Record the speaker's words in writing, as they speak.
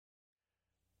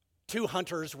Two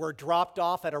hunters were dropped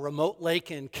off at a remote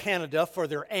lake in Canada for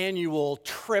their annual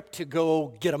trip to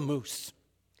go get a moose.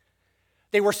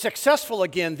 They were successful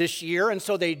again this year, and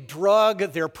so they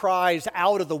drug their prize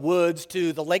out of the woods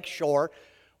to the lake shore,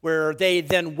 where they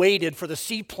then waited for the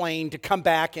seaplane to come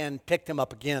back and pick them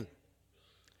up again.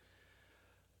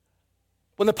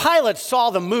 When the pilot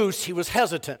saw the moose, he was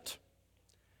hesitant.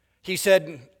 He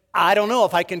said, "I don't know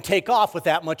if I can take off with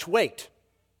that much weight."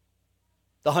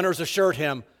 The hunters assured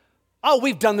him, "Oh,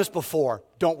 we've done this before,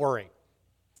 don't worry."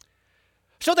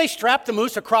 So they strapped the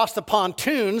moose across the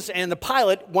pontoons, and the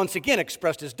pilot once again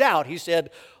expressed his doubt. He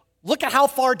said, "Look at how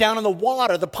far down in the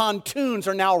water the pontoons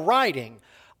are now riding.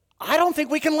 I don't think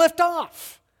we can lift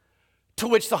off." To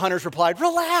which the hunters replied,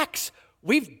 "Relax,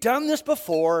 we've done this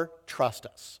before, trust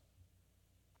us."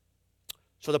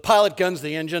 So the pilot guns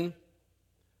the engine,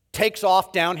 takes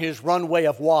off down his runway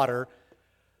of water,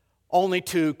 only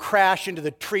to crash into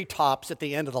the treetops at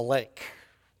the end of the lake.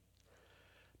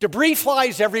 Debris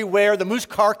flies everywhere. The moose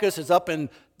carcass is up in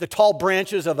the tall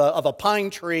branches of a pine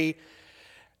tree.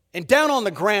 And down on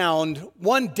the ground,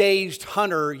 one dazed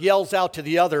hunter yells out to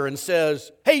the other and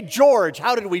says, "Hey, George,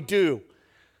 how did we do?"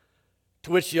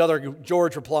 To which the other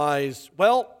George replies,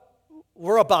 "Well,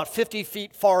 we're about 50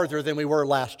 feet farther than we were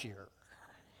last year."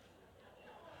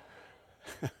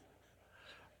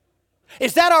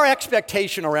 Is that our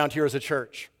expectation around here as a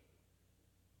church?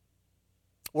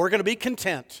 We're going to be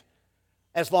content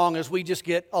as long as we just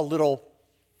get a little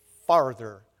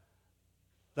farther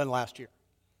than last year.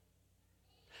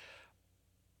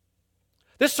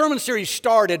 This sermon series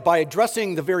started by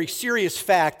addressing the very serious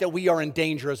fact that we are in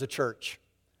danger as a church.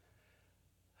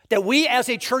 That we as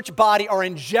a church body are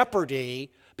in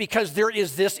jeopardy because there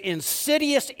is this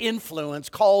insidious influence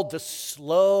called the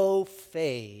slow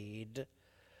fade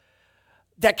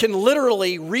that can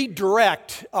literally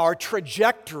redirect our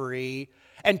trajectory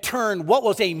and turn what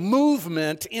was a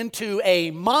movement into a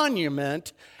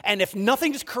monument, and if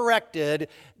nothing is corrected,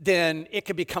 then it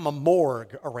could become a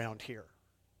morgue around here.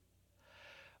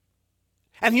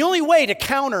 And the only way to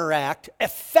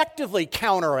effectively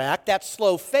counteract that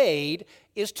slow fade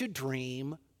is to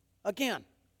dream again.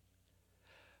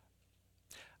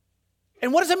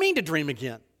 And what does it mean to dream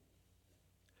again?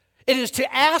 It is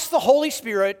to ask the Holy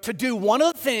Spirit to do one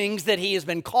of the things that He has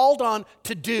been called on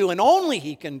to do and only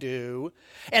He can do,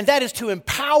 and that is to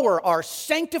empower our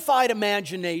sanctified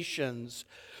imaginations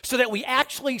so that we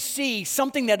actually see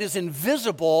something that is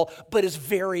invisible but is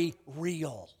very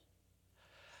real.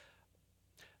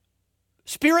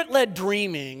 Spirit-led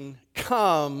dreaming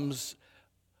comes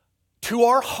to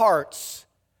our hearts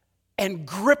and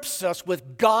grips us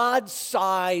with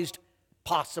God-sized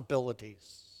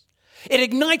possibilities. It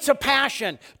ignites a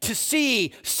passion to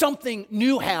see something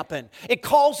new happen. It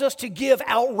calls us to give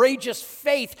outrageous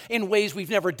faith in ways we've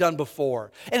never done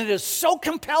before. And it is so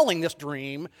compelling, this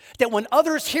dream, that when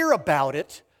others hear about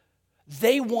it,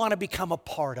 they want to become a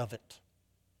part of it.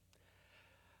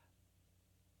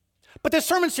 But this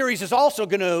sermon series is also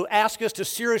going to ask us to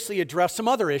seriously address some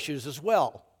other issues as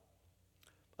well.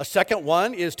 A second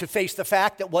one is to face the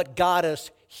fact that what got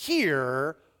us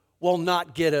here will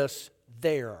not get us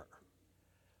there.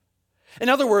 In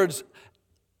other words,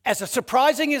 as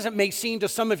surprising as it may seem to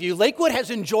some of you, Lakewood has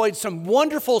enjoyed some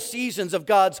wonderful seasons of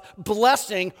God's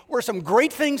blessing where some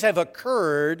great things have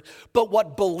occurred, but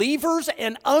what believers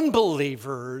and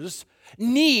unbelievers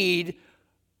need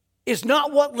is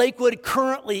not what Lakewood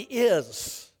currently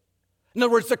is. In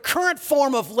other words, the current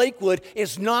form of Lakewood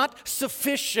is not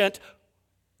sufficient.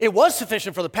 It was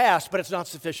sufficient for the past, but it's not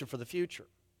sufficient for the future.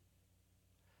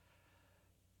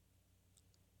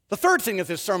 The third thing that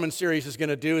this sermon series is going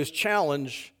to do is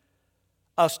challenge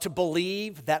us to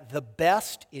believe that the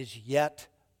best is yet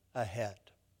ahead.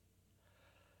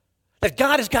 That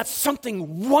God has got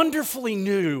something wonderfully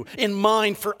new in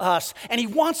mind for us, and He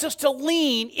wants us to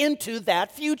lean into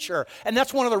that future. And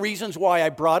that's one of the reasons why I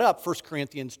brought up 1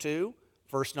 Corinthians 2,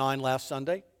 verse 9 last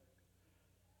Sunday.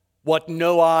 What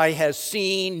no eye has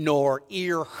seen, nor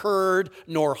ear heard,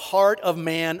 nor heart of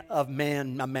man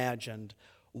imagined,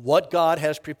 what God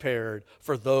has prepared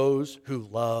for those who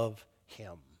love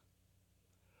Him.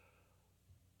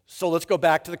 So let's go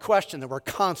back to the question that we're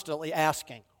constantly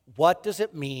asking. What does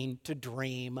it mean to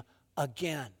dream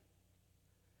again?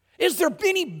 Is there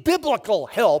any biblical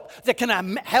help that can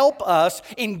help us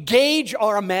engage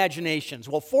our imaginations?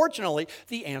 Well, fortunately,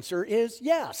 the answer is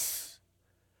yes.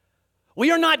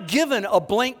 We are not given a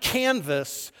blank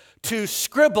canvas to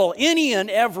scribble any and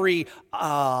every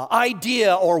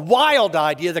idea or wild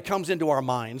idea that comes into our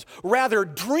minds. Rather,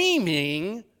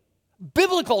 dreaming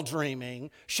Biblical dreaming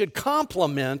should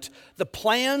complement the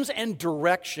plans and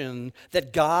direction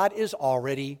that God is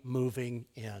already moving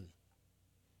in.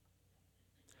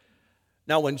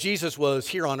 Now, when Jesus was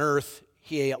here on earth,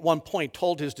 he at one point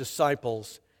told his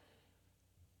disciples,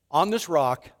 "On this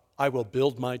rock I will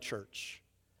build my church,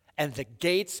 and the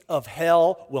gates of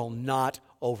hell will not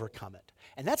overcome it."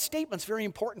 And that statement's very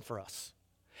important for us.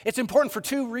 It's important for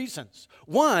two reasons.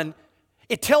 One,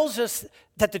 it tells us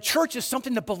that the church is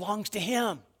something that belongs to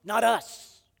him, not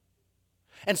us.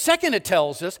 And second, it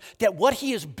tells us that what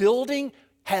he is building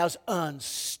has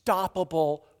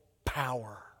unstoppable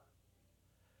power.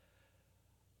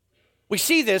 We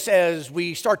see this as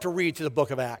we start to read through the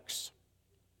book of Acts.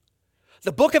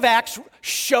 The book of Acts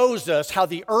shows us how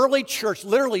the early church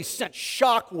literally sent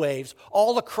shockwaves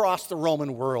all across the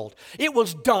Roman world. It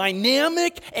was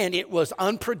dynamic and it was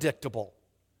unpredictable.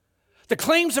 The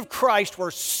claims of Christ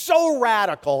were so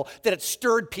radical that it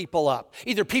stirred people up.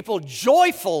 Either people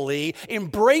joyfully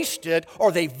embraced it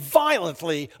or they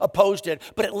violently opposed it,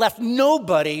 but it left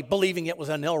nobody believing it was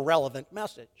an irrelevant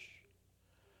message.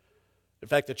 In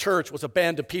fact, the church was a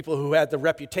band of people who had the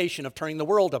reputation of turning the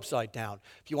world upside down.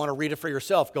 If you want to read it for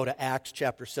yourself, go to Acts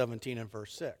chapter 17 and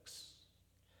verse 6.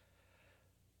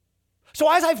 So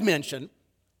as I've mentioned,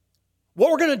 what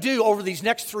we're going to do over these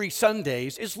next 3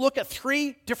 Sundays is look at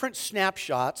 3 different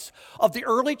snapshots of the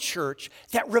early church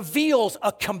that reveals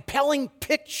a compelling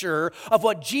picture of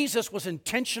what Jesus was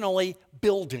intentionally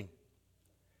building.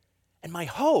 And my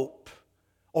hope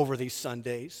over these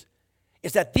Sundays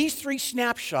is that these 3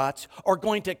 snapshots are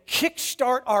going to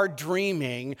kickstart our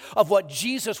dreaming of what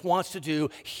Jesus wants to do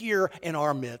here in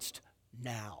our midst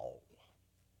now.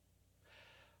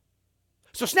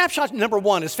 So snapshot number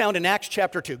 1 is found in Acts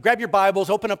chapter 2. Grab your Bibles,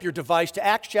 open up your device to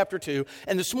Acts chapter 2,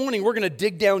 and this morning we're going to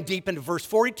dig down deep into verse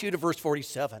 42 to verse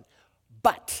 47.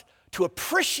 But to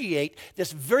appreciate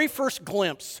this very first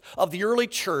glimpse of the early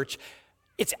church,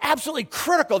 it's absolutely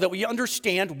critical that we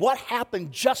understand what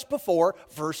happened just before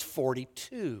verse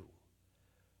 42.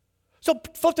 So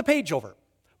flip the page over.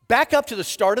 Back up to the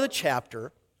start of the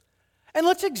chapter, and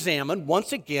let's examine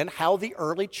once again how the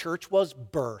early church was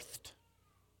birthed.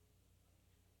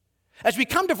 As we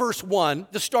come to verse 1,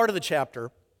 the start of the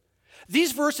chapter,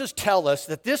 these verses tell us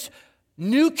that this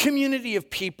new community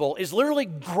of people is literally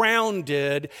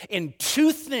grounded in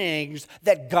 2 things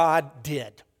that God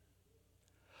did.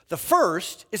 The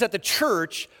first is that the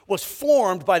church was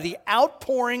formed by the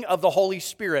outpouring of the Holy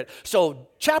Spirit. So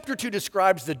chapter 2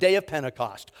 describes the day of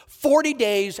Pentecost, 40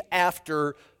 days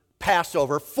after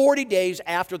Passover, 40 days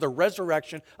after the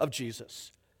resurrection of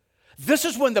Jesus. This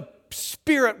is when the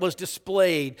Spirit was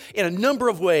displayed in a number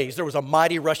of ways. There was a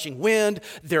mighty rushing wind,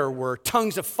 there were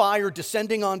tongues of fire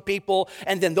descending on people,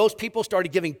 and then those people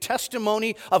started giving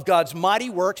testimony of God's mighty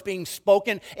works being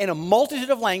spoken in a multitude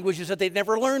of languages that they'd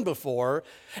never learned before.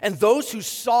 And those who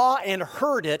saw and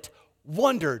heard it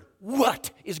wondered, what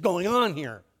is going on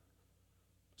here?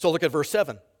 So look at verse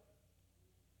 7,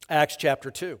 Acts chapter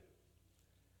 2.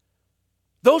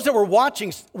 Those that were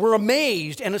watching were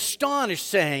amazed and astonished,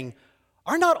 saying,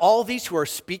 "Are not all these who are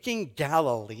speaking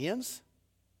Galileans?"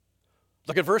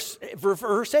 Look at verse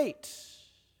 8.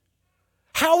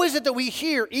 How is it that we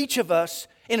hear each of us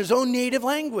in his own native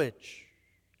language?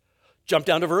 Jump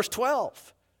down to verse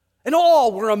 12. And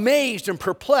all were amazed and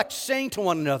perplexed, saying to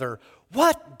one another,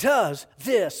 "What does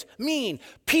this mean?"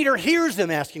 Peter hears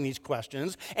them asking these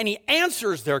questions, and he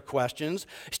answers their questions,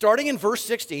 starting in verse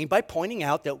 16 by pointing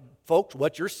out that, folks,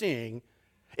 what you're seeing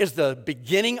is the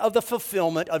beginning of the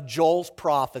fulfillment of Joel's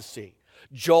prophecy.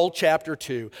 Joel chapter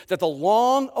 2, that the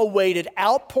long-awaited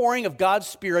outpouring of God's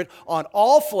Spirit on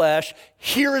all flesh,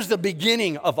 here is the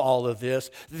beginning of all of this.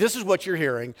 This is what you're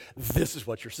hearing. This is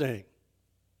what you're seeing.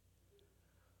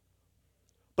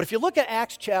 But if you look at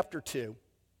Acts chapter 2,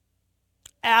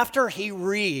 after he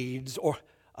reads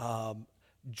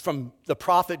from the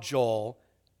prophet Joel,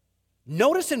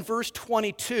 notice in verse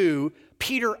 22,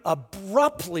 Peter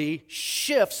abruptly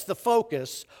shifts the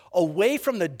focus away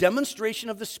from the demonstration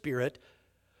of the Spirit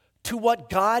to what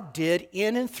God did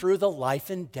in and through the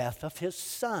life and death of his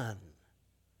Son.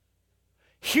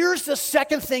 Here's the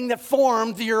second thing that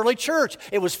formed the early church.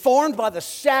 It was formed by the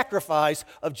sacrifice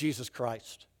of Jesus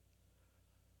Christ.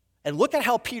 And look at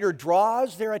how Peter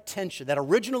draws their attention, that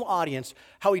original audience,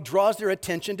 how he draws their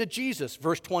attention to Jesus.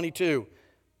 Verse 22,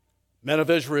 "Men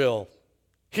of Israel,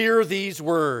 hear these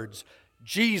words,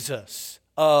 Jesus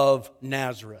of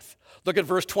Nazareth." Look at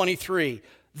verse 23,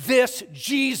 "This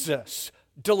Jesus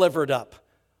delivered up."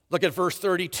 Look at verse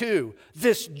 32,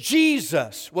 "This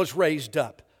Jesus was raised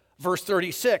up." Verse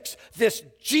 36, "This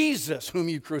Jesus whom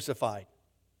you crucified."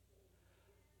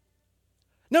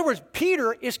 In other words,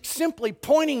 Peter is simply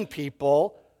pointing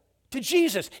people to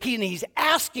Jesus. He's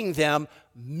asking them,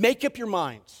 make up your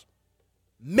minds.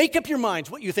 Make up your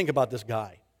minds what you think about this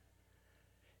guy.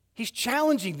 He's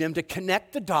challenging them to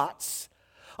connect the dots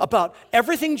about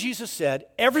everything Jesus said,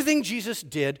 everything Jesus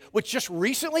did, which just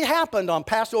recently happened on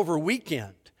Passover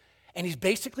weekend. And he's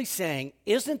basically saying,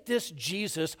 isn't this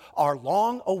Jesus, our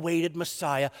long-awaited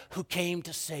Messiah, who came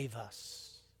to save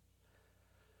us?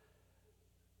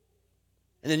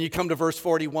 And then you come to verse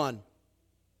 41.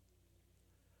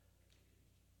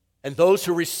 And those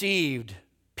who received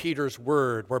Peter's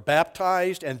word were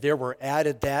baptized, and there were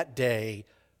added that day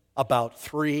about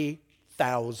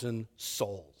 3,000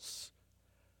 souls.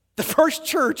 The first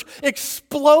church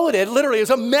exploded, literally, it was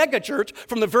a mega church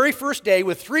from the very first day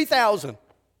with 3,000.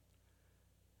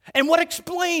 And what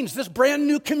explains this brand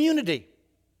new community?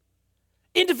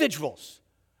 Individuals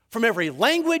from every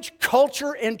language,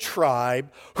 culture, and tribe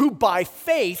who by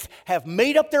faith have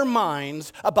made up their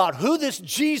minds about who this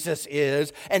Jesus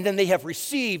is, and then they have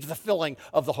received the filling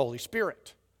of the Holy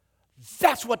Spirit.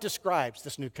 That's what describes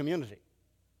this new community.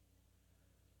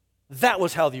 That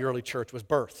was how the early church was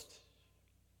birthed.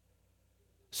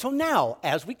 So now,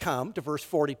 as we come to verse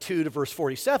 42 to verse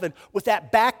 47, with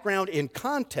that background in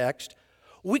context,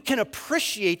 we can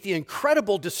appreciate the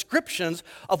incredible descriptions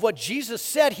of what Jesus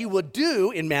said he would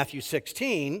do in Matthew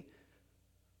 16.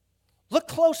 Look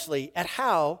closely at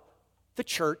how the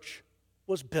church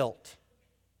was built.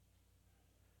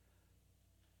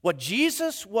 What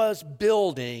Jesus was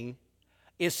building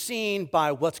is seen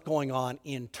by what's going on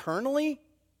internally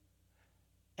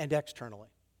and externally.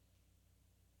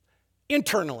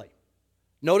 Internally,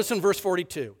 notice in verse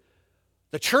 42,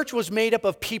 the church was made up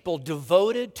of people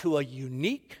devoted to a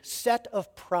unique set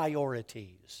of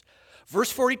priorities.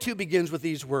 Verse 42 begins with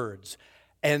these words,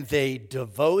 and they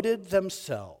devoted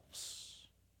themselves.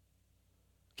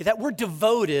 Okay, that word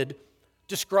devoted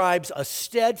describes a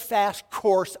steadfast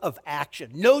course of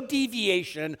action. No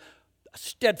deviation, a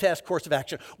steadfast course of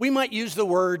action. We might use the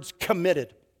words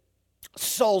committed,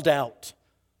 sold out,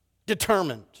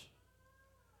 determined.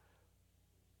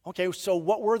 Okay, so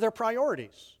what were their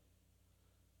priorities?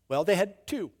 Well, they had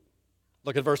two.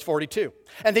 Look at verse 42.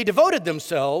 And they devoted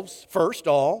themselves, first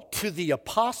all, to the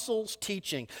apostles'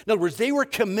 teaching. In other words, they were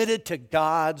committed to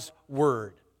God's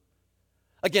word.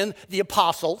 Again, the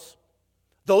apostles,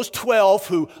 those 12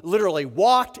 who literally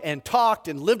walked and talked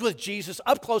and lived with Jesus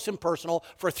up close and personal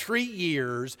for 3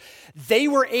 years, they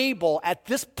were able at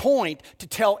this point to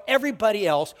tell everybody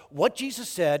else what Jesus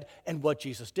said and what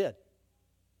Jesus did.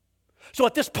 So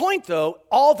at this point, though,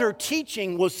 all their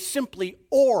teaching was simply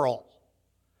oral.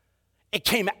 It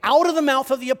came out of the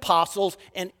mouth of the apostles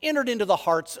and entered into the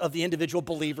hearts of the individual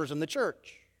believers in the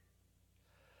church.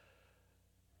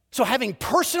 So having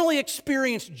personally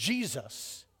experienced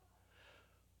Jesus,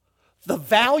 the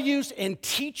values and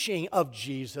teaching of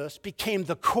Jesus became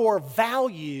the core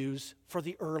values for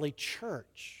the early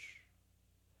church.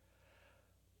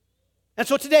 And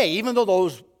so today, even though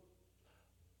those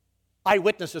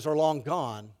eyewitnesses are long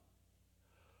gone,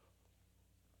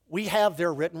 we have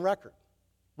their written record.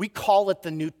 We call it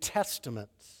the New Testament.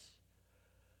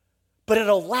 But it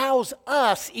allows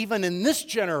us, even in this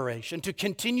generation, to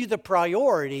continue the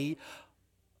priority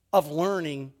of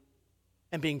learning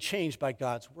and being changed by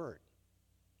God's Word.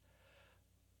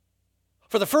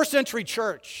 For the first century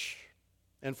church,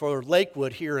 and for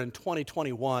Lakewood here in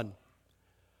 2021,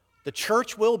 the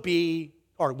church will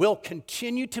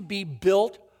continue to be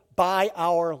built by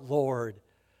our Lord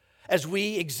as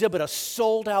we exhibit a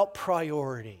sold-out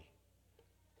priority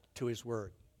to His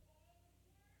Word.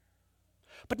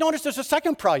 But notice there's a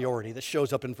second priority that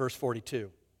shows up in verse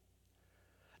 42.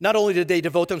 Not only did they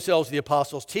devote themselves to the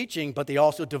apostles' teaching, but they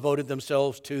also devoted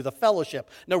themselves to the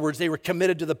fellowship. In other words, they were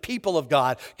committed to the people of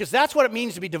God, because that's what it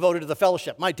means to be devoted to the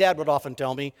fellowship. My dad would often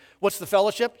tell me, what's the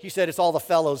fellowship? He said it's all the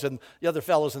fellows and the other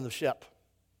fellows in the ship.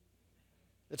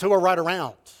 It's who are right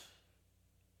around.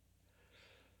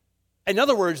 In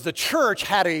other words, the church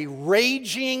had a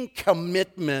raging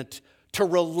commitment to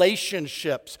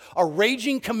relationships, a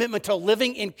raging commitment to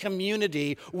living in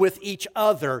community with each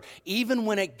other, even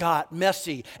when it got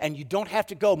messy. And you don't have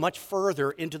to go much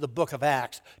further into the book of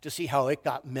Acts to see how it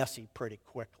got messy pretty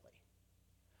quickly.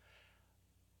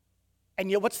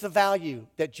 And yet, what's the value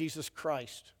that Jesus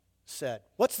Christ said?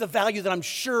 What's the value that I'm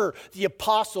sure the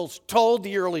apostles told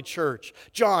the early church?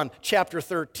 John chapter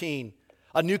 13,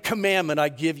 a new commandment I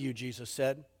give you, Jesus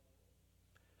said,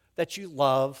 that you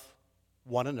love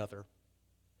one another.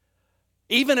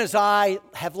 Even as I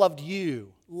have loved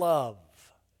you, love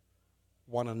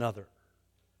one another.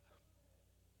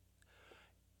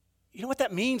 You know what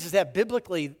that means is that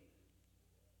biblically,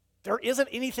 There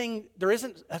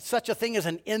isn't such a thing as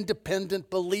an independent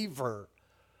believer.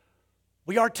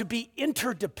 We are to be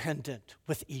interdependent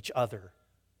with each other.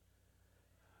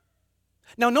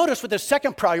 Now notice with the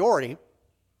second priority,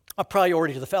 a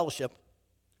priority to the fellowship,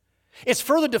 it's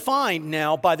further defined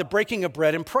now by the breaking of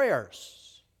bread and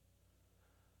prayers.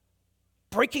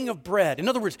 Breaking of bread. In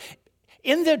other words,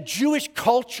 in the Jewish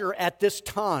culture at this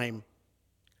time,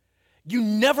 you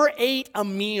never ate a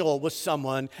meal with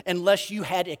someone unless you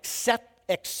had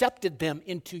accepted them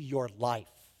into your life.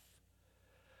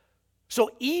 So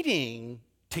eating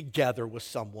together with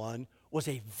someone was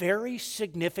a very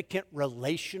significant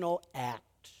relational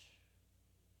act.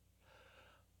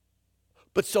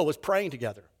 But so was praying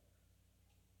together.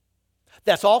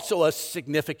 That's also a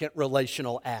significant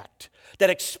relational act that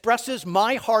expresses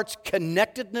my heart's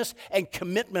connectedness and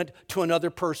commitment to another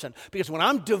person. Because when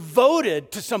I'm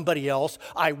devoted to somebody else,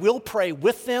 I will pray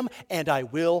with them and I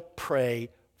will pray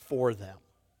for them.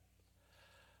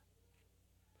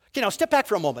 Okay, now step back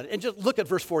for a moment and just look at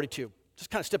verse 42.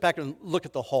 Just kind of step back and look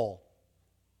at the whole.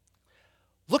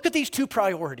 Look at these two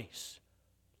priorities.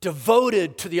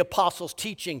 Devoted to the apostles'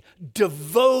 teaching,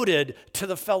 devoted to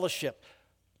the fellowship.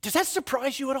 Does that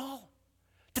surprise you at all?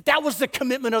 That was the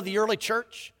commitment of the early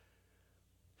church?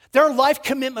 Their life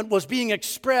commitment was being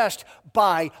expressed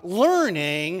by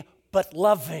learning but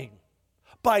loving,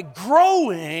 by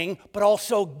growing but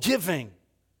also giving.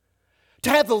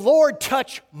 To have the Lord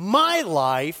touch my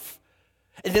life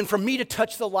and then for me to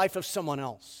touch the life of someone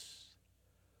else.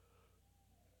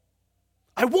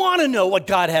 I want to know what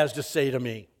God has to say to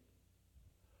me.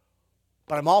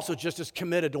 But I'm also just as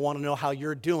committed to want to know how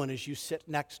you're doing as you sit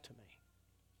next to me.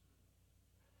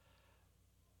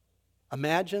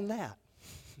 Imagine that.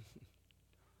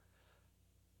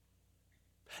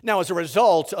 Now, as a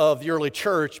result of the early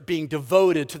church being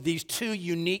devoted to these two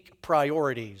unique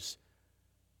priorities,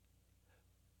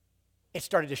 it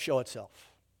started to show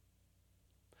itself.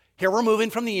 Here we're moving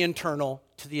from the internal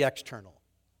to the external.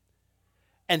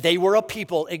 And they were a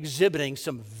people exhibiting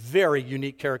some very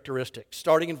unique characteristics,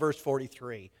 starting in verse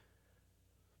 43.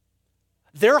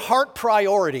 Their heart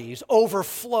priorities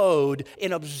overflowed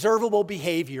in observable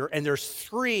behavior, and there's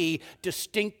three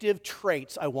distinctive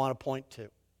traits I want to point to.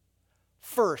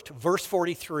 First, verse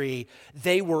 43,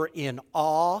 they were in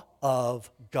awe of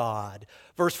God.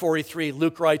 Verse 43,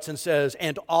 Luke writes and says,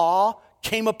 and awe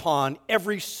came upon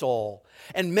every soul,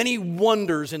 and many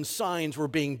wonders and signs were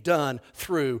being done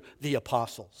through the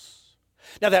apostles.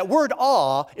 Now that word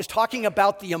awe is talking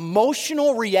about the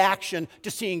emotional reaction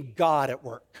to seeing God at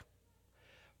work.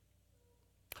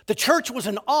 The church was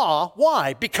in awe.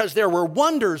 Why? Because there were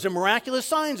wonders and miraculous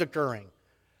signs occurring.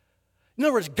 In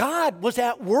other words, God was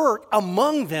at work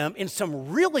among them in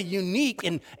some really unique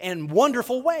and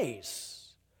wonderful ways.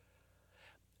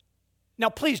 Now,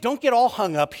 please don't get all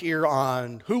hung up here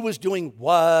on who was doing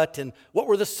what and what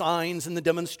were the signs and the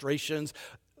demonstrations.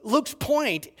 Luke's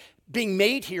point being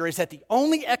made here is that the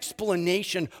only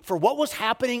explanation for what was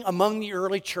happening among the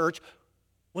early church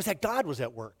was that God was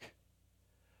at work.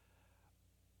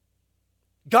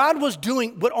 God was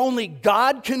doing what only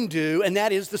God can do, and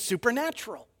that is the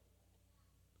supernatural.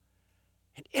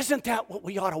 And isn't that what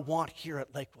we ought to want here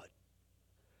at Lakewood?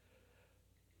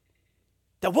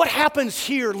 That what happens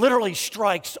here literally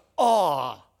strikes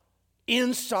awe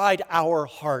inside our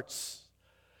hearts.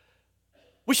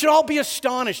 We should all be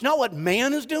astonished, not what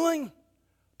man is doing,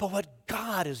 but what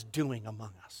God is doing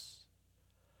among us.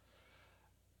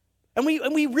 And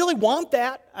we really want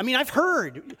that. I mean, I've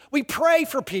heard, we pray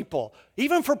for people,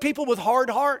 even for people with hard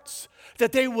hearts,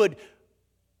 that they would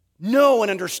know and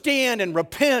understand and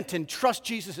repent and trust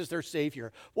Jesus as their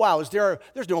Savior. Wow,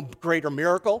 there's no greater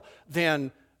miracle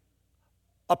than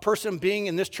a person being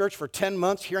in this church for 10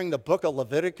 months, hearing the book of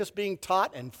Leviticus being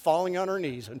taught and falling on her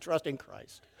knees and trusting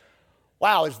Christ.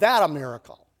 Wow, is that a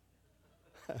miracle?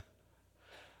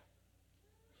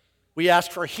 We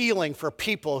ask for healing for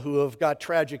people who have got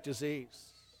tragic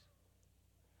disease.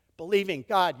 Believing,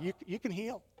 God, you can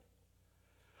heal.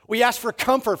 We ask for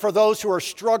comfort for those who are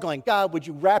struggling. God, would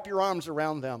you wrap your arms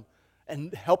around them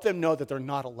and help them know that they're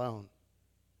not alone?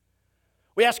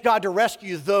 We ask God to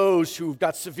rescue those who've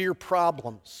got severe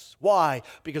problems. Why?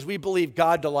 Because we believe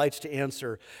God delights to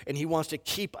answer, and He wants to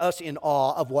keep us in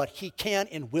awe of what He can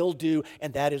and will do,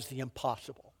 and that is the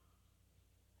impossible.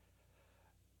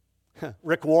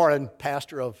 Rick Warren,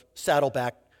 pastor of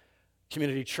Saddleback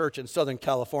Community Church in Southern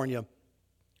California,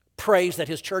 prays that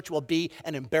his church will be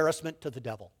an embarrassment to the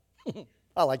devil.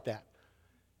 I like that.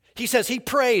 He says he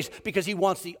prays because he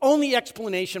wants the only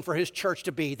explanation for his church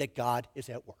to be that God is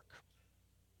at work.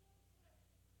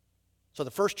 So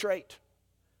the first trait,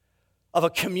 of a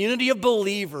community of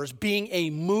believers being a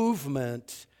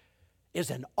movement is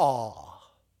an awe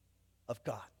of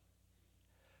God.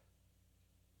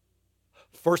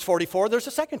 Verse 44, there's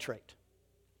a second trait.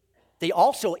 They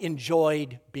also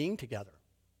enjoyed being together.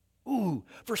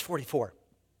 Verse 44.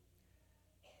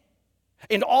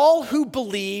 And all who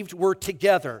believed were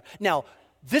together. Now,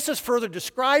 this is further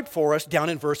described for us down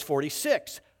in verse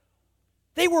 46.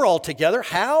 They were all together.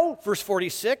 How? Verse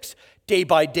 46, day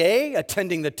by day,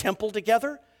 attending the temple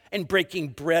together and breaking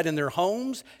bread in their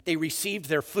homes. They received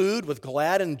their food with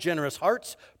glad and generous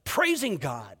hearts, praising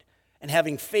God and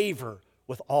having favor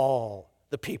with all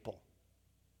the people.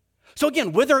 So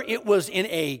again, whether it was in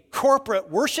a corporate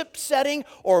worship setting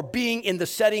or being in the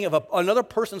setting of another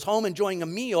person's home enjoying a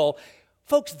meal,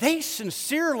 folks, they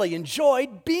sincerely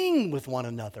enjoyed being with one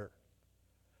another.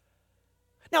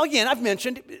 Now again, I've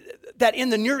mentioned that in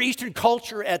the Near Eastern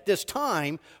culture at this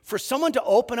time, for someone to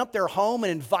open up their home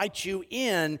and invite you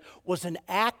in was an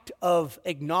act of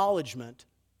acknowledgement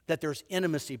that there's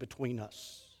intimacy between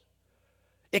us.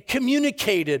 It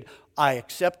communicated, I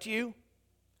accept you,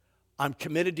 I'm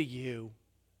committed to you,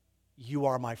 you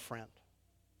are my friend.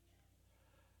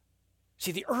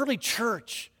 See, the early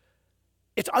church,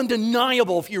 it's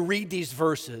undeniable if you read these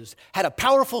verses, had a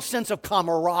powerful sense of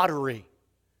camaraderie.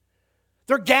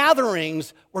 Their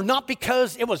gatherings were not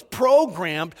because it was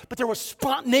programmed, but there was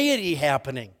spontaneity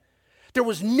happening. There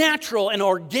was natural and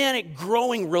organic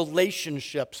growing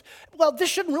relationships. Well, this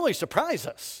shouldn't really surprise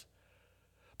us.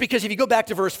 Because if you go back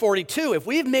to verse 42, if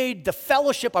we've made the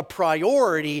fellowship a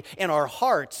priority in our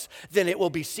hearts, then it will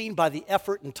be seen by the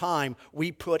effort and time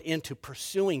we put into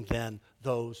pursuing then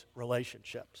those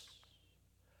relationships.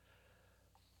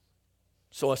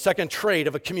 So a second trait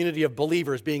of a community of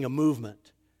believers being a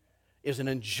movement is an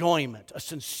enjoyment, a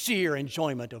sincere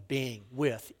enjoyment of being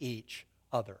with each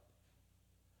other.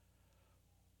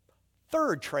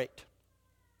 Third trait,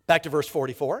 back to verse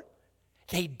 44,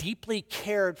 they deeply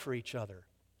cared for each other.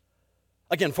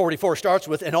 Again, 44 starts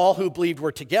with, and all who believed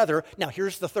were together. Now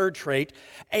here's the third trait,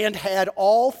 and had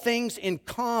all things in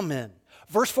common.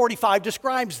 Verse 45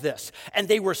 describes this. And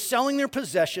they were selling their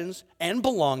possessions and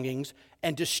belongings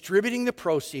and distributing the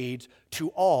proceeds to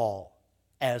all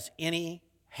as any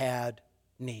had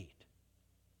need.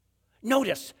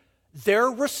 Notice, their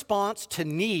response to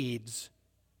needs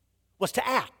was to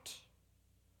act.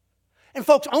 And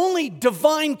folks, only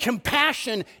divine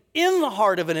compassion in the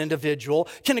heart of an individual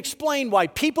can explain why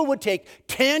people would take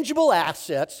tangible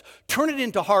assets, turn it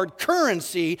into hard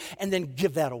currency, and then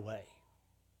give that away.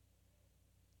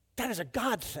 That is a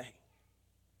God thing.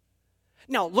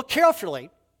 Now, look carefully,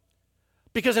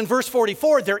 because in verse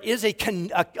 44, there is a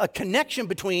connection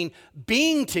between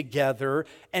being together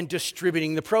and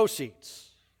distributing the proceeds.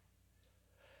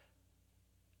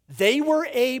 They were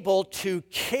able to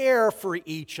care for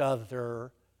each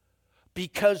other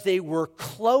because they were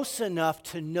close enough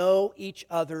to know each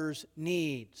other's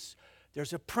needs.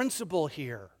 There's a principle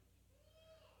here.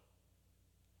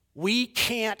 We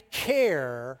can't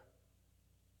care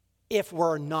if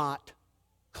we're not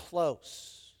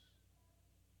close.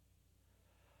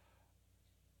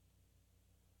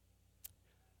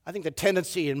 I think the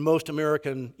tendency in most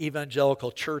American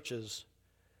evangelical churches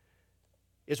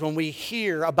is when we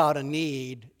hear about a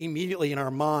need, immediately in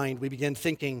our mind, we begin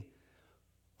thinking,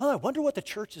 well, I wonder what the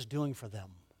church is doing for them.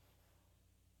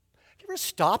 Have you ever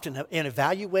stopped and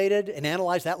evaluated and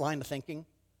analyzed that line of thinking?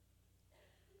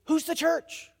 Who's the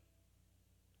church?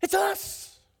 It's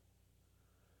us.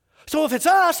 So if it's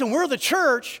us and we're the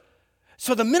church,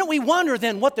 so the minute we wonder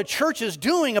then what the church is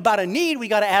doing about a need, we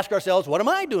got to ask ourselves, what am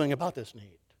I doing about this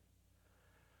need?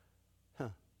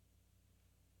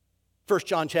 1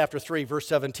 John chapter 3, verse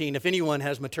 17, if anyone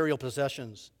has material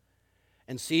possessions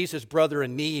and sees his brother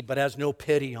in need but has no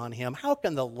pity on him, how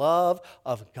can the love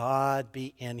of God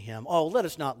be in him? Oh, let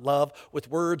us not love with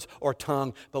words or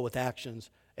tongue, but with actions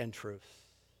and truth.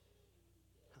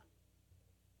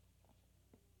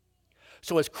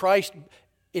 So as Christ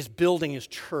is building his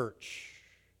church,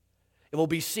 it will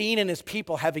be seen in his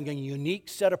people having a unique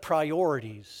set of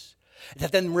priorities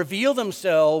that then reveal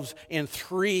themselves in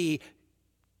three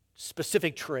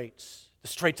specific traits. The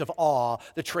traits of awe,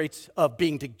 the traits of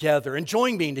being together,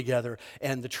 enjoying being together,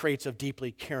 and the traits of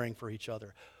deeply caring for each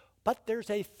other. But there's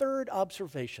a third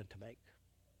observation to make.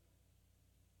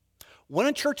 When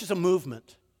a church is a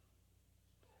movement,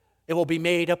 it will be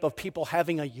made up of people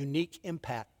having a unique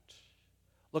impact.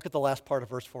 Look at the last part of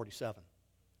verse 47.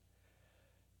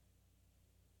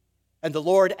 And the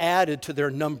Lord added to their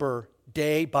number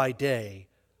day by day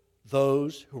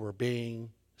those who were being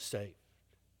saved.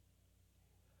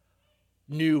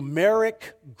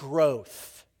 Numeric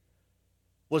growth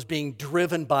was being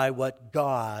driven by what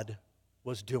God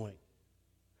was doing.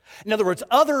 In other words,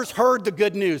 others heard the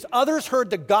good news. Others heard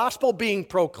the gospel being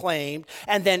proclaimed,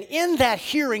 and then in that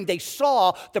hearing, they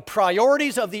saw the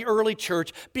priorities of the early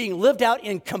church being lived out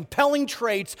in compelling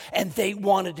traits, and they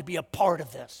wanted to be a part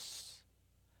of this.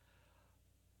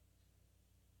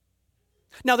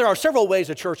 Now, there are several ways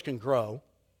a church can grow.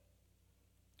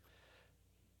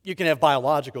 You can have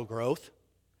biological growth.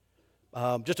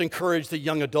 Just encourage the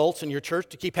young adults in your church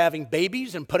to keep having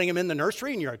babies and putting them in the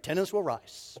nursery, and your attendance will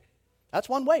rise. That's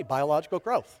one way, biological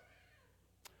growth.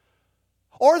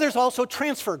 Or there's also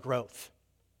transfer growth.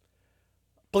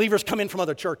 Believers come in from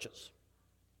other churches.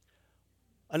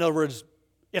 In other words,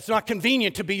 it's not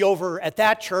convenient to be over at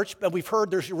that church, but we've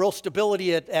heard there's real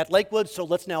stability at Lakewood, so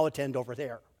let's now attend over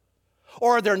there.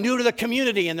 Or they're new to the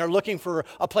community and they're looking for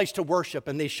a place to worship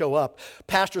and they show up.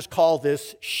 Pastors call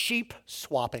this sheep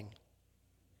swapping.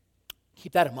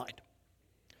 Keep that in mind.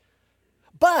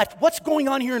 But what's going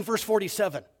on here in verse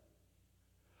 47?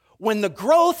 When the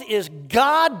growth is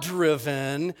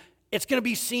God-driven, it's going to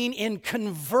be seen in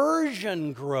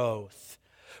conversion growth.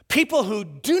 People who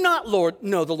do not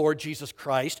know the Lord Jesus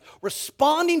Christ,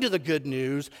 responding to the good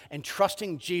news and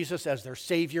trusting Jesus as their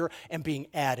Savior and being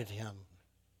added to Him.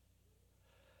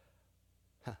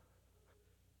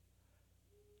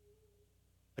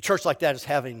 A church like that is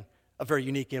having a very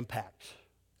unique impact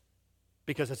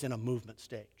because it's in a movement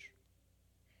stage.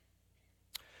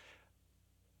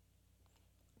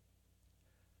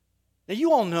 Now,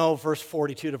 you all know verse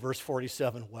 42 to verse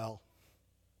 47 well.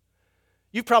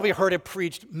 You've probably heard it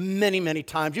preached many, many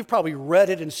times. You've probably read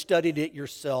it and studied it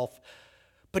yourself.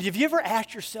 But have you ever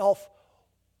asked yourself,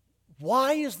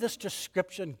 why is this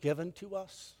description given to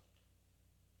us?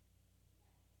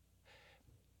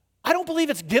 I don't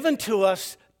believe it's given to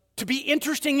us to be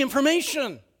interesting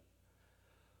information,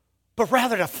 but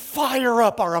rather to fire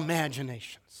up our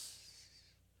imaginations.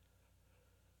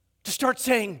 To start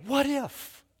saying, what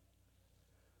if?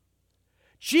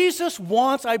 Jesus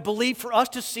wants, I believe, for us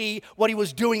to see what He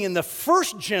was doing in the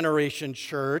first generation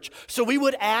church, so we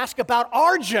would ask about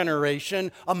our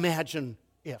generation, imagine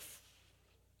if.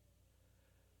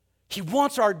 He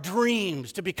wants our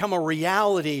dreams to become a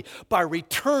reality by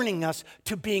returning us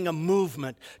to being a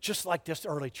movement, just like this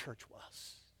early church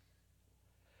was.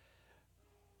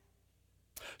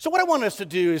 So what I want us to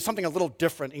do is something a little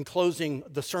different in closing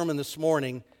the sermon this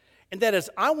morning, and that is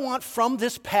I want from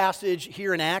this passage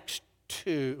here in Acts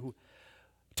 2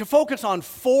 to focus on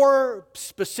 4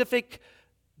 specific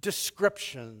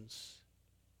descriptions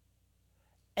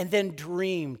and then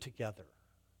dream together.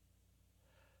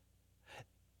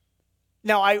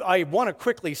 Now, I want to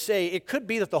quickly say it could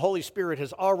be that the Holy Spirit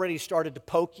has already started to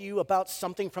poke you about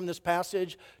something from this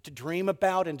passage to dream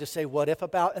about and to say what if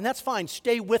about, and that's fine.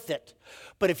 Stay with it.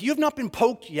 But if you've not been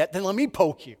poked yet, then let me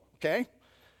poke you, okay?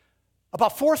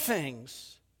 About 4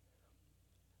 things.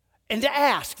 And to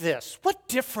ask this, what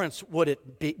difference would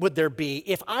there be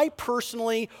if I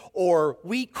personally or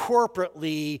we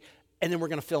corporately, and then we're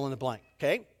going to fill in the blank,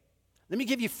 okay? Let me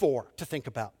give you 4 to think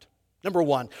about. Number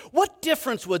 1, what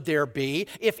difference would there be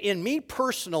if in me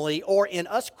personally or in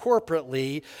us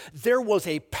corporately, there was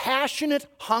a passionate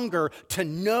hunger to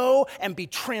know and be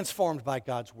transformed by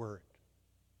God's Word?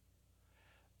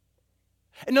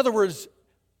 In other words,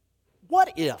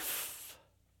 what if?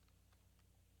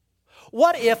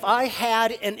 What if I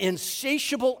had an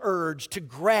insatiable urge to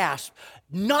grasp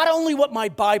not only what my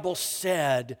Bible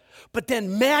said, but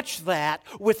then match that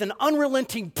with an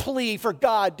unrelenting plea for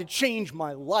God to change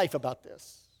my life about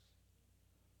this?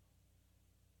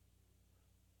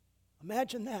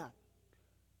 Imagine that.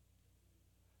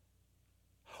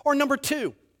 Or number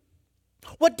 2,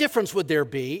 what difference would there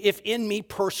be if in me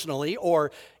personally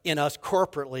or in us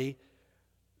corporately,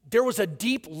 there was a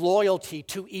deep loyalty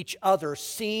to each other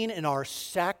seen in our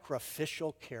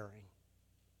sacrificial caring?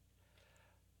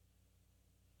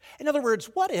 In other words,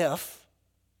 what if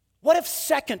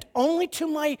second only to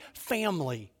my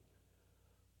family,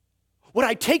 would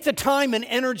I take the time and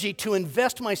energy to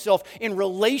invest myself in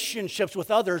relationships with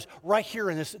others right here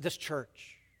in this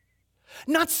church?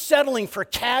 Not settling for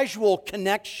casual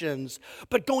connections,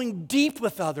 but going deep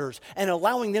with others and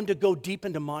allowing them to go deep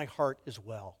into my heart as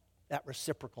well. That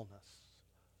reciprocalness.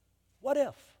 What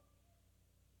if?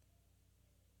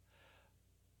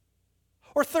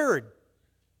 Or third,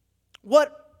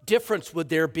 what difference would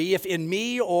there be if in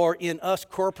me or in us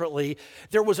corporately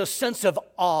there was a sense of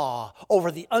awe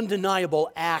over the undeniable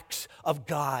acts of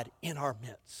God in our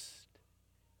midst?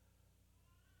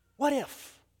 What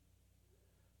if?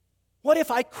 What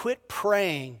if I quit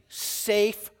praying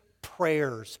safe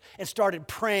prayers and started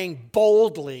praying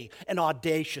boldly and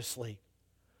audaciously?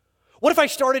 What if I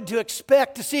started to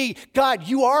expect to see, God,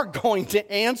 you are going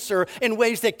to answer in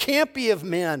ways that can't be of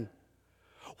men?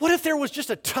 What if there was just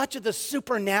a touch of the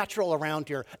supernatural around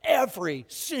here every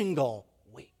single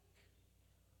week?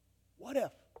 What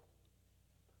if?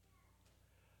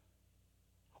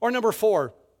 Or number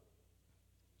 4,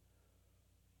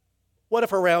 what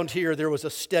if around here there was a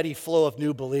steady flow of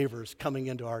new believers coming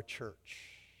into our church?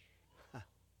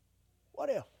 What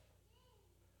if?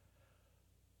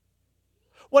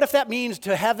 What if that means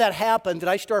to have that happen, that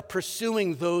I start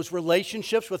pursuing those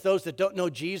relationships with those that don't know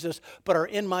Jesus but are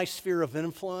in my sphere of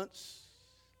influence?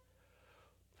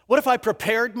 What if I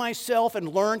prepared myself and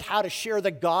learned how to share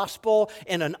the gospel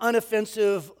in an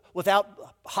unoffensive,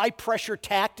 without high-pressure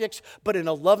tactics, but in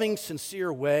a loving,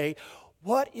 sincere way?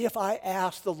 What if I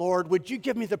asked the Lord, would you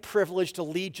give me the privilege to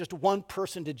lead just one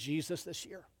person to Jesus this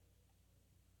year?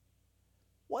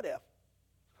 What if?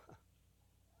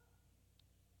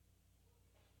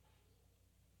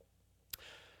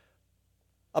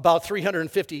 About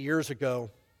 350 years ago,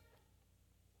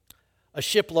 a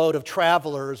shipload of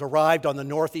travelers arrived on the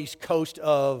northeast coast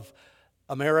of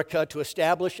America to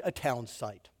establish a town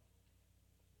site.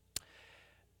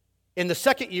 In the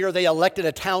second year, they elected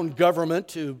a town government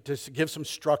to give some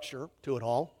structure to it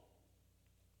all.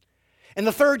 In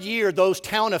the third year, those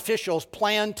town officials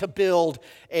planned to build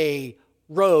a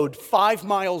road 5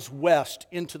 miles west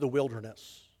into the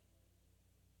wilderness.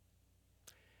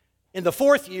 In the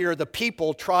fourth year, the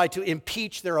people tried to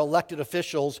impeach their elected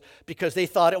officials because they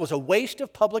thought it was a waste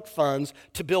of public funds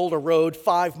to build a road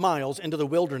 5 miles into the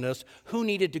wilderness. Who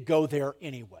needed to go there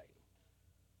anyway?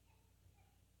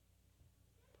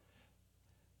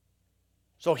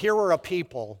 So here were a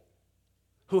people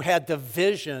who had the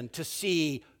vision to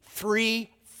see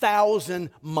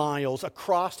 3,000 miles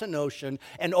across an ocean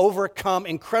and overcome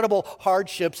incredible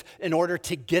hardships in order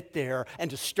to get there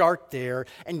and to start there.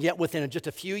 And yet within just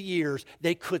a few years,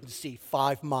 they couldn't see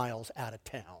 5 miles out of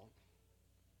town.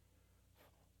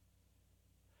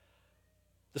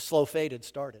 The slow fade had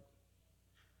started.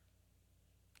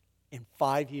 In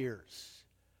 5 years,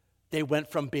 they went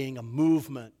from being a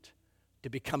movement to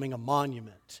becoming a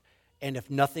monument. And if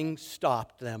nothing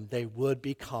stopped them, they would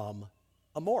become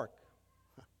a morgue.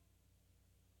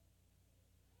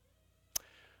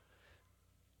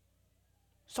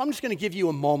 So I'm just going to give you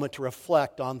a moment to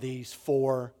reflect on these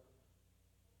 4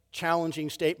 challenging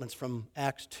statements from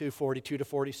Acts 2:42 to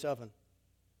 47.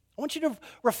 I want you to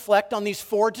reflect on these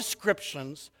 4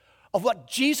 descriptions of what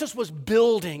Jesus was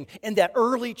building in that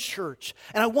early church.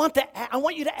 And I want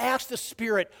you to ask the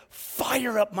Spirit,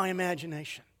 fire up my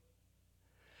imagination.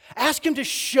 Ask Him to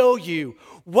show you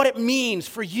what it means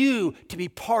for you to be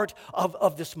part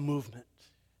of this movement.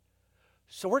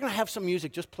 So we're going to have some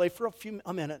music just play for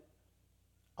a minute.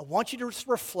 I want you to just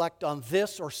reflect on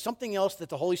this or something else that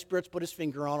the Holy Spirit's put His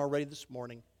finger on already this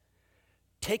morning.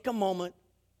 Take a moment,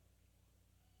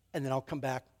 and then I'll come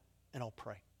back and I'll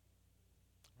pray.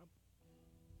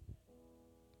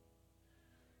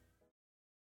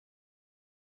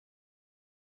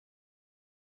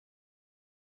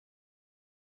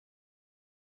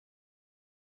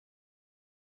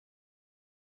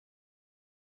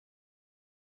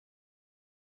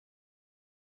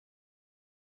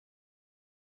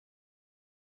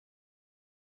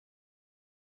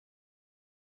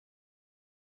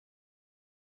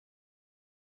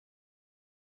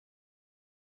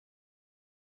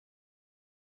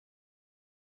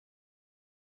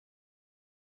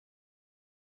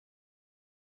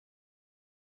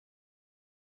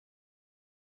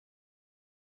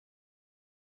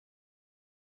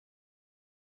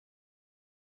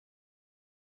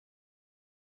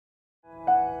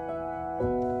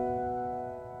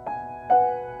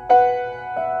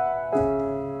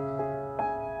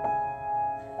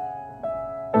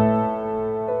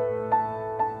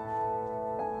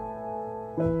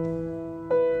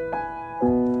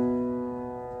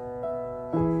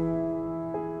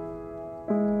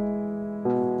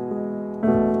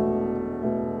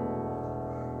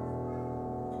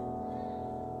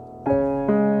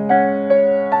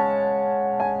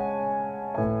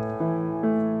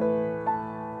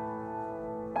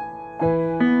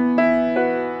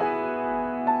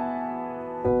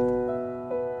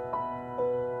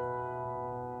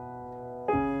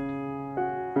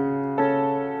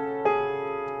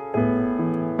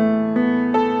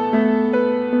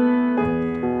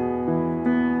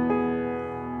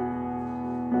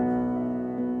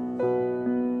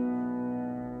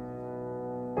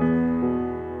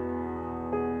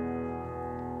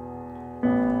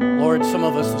 Lord, some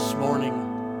of us this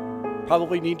morning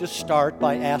probably need to start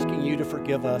by asking you to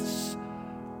forgive us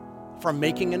for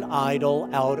making an idol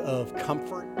out of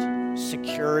comfort,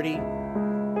 security.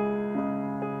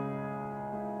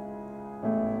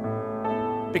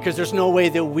 Because there's no way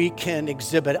that we can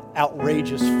exhibit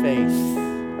outrageous faith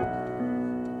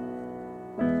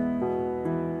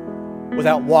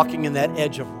without walking in that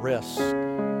edge of risk.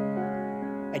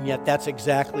 And yet that's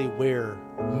exactly where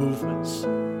movements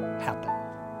happen.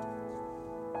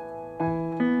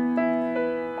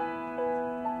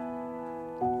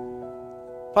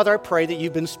 Father, I pray that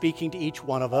you've been speaking to each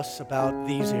one of us about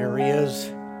these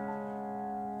areas,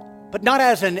 but not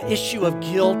as an issue of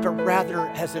guilt, but rather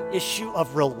as an issue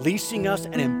of releasing us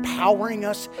and empowering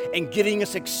us and getting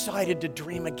us excited to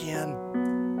dream again.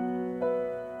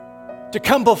 To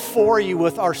come before you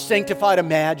with our sanctified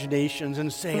imaginations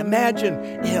and say, imagine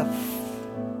if.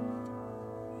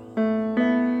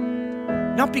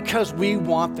 Not because we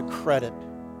want the credit,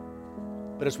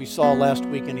 but as we saw last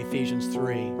week in Ephesians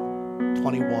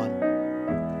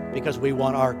 3:21, because we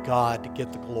want our God to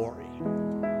get the glory.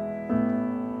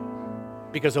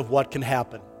 Because of what can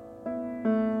happen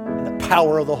in the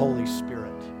power of the Holy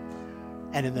Spirit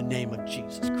and in the name of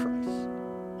Jesus Christ.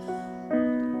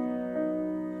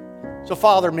 So,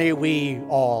 Father, may we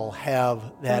all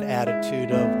have that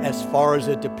attitude of, as far as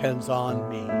it depends on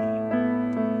me,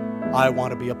 I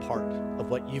want to be a part of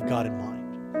what you've got in mind.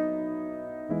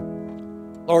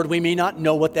 Lord, we may not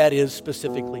know what that is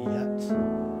specifically yet,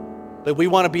 but we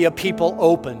want to be a people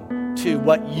open to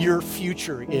what your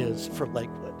future is for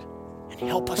Lakewood. And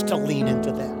help us to lean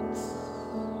into that.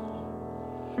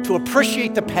 To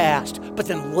appreciate the past, but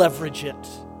then leverage it.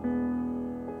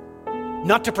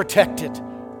 Not to protect it,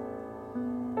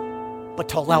 but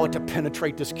to allow it to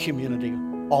penetrate this community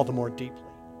all the more deeply.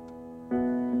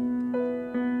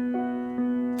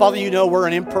 Father, you know we're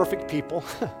an imperfect people,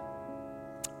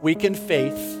 weak in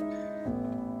faith,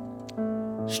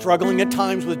 struggling at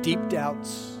times with deep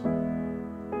doubts.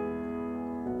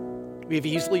 We have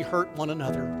easily hurt one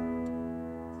another.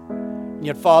 And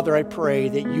yet, Father, I pray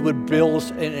that you would build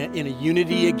us in a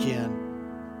unity again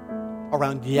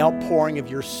around the outpouring of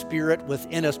your Spirit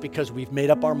within us, because we've made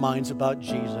up our minds about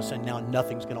Jesus and now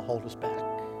nothing's going to hold us back.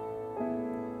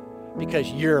 Because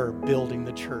you're building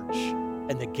the church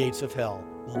and the gates of hell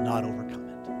will not overcome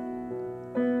it.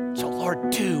 So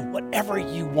Lord, do whatever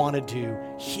you want to do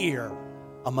here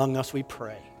among us, we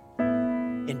pray.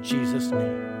 In Jesus'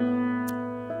 name,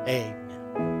 amen.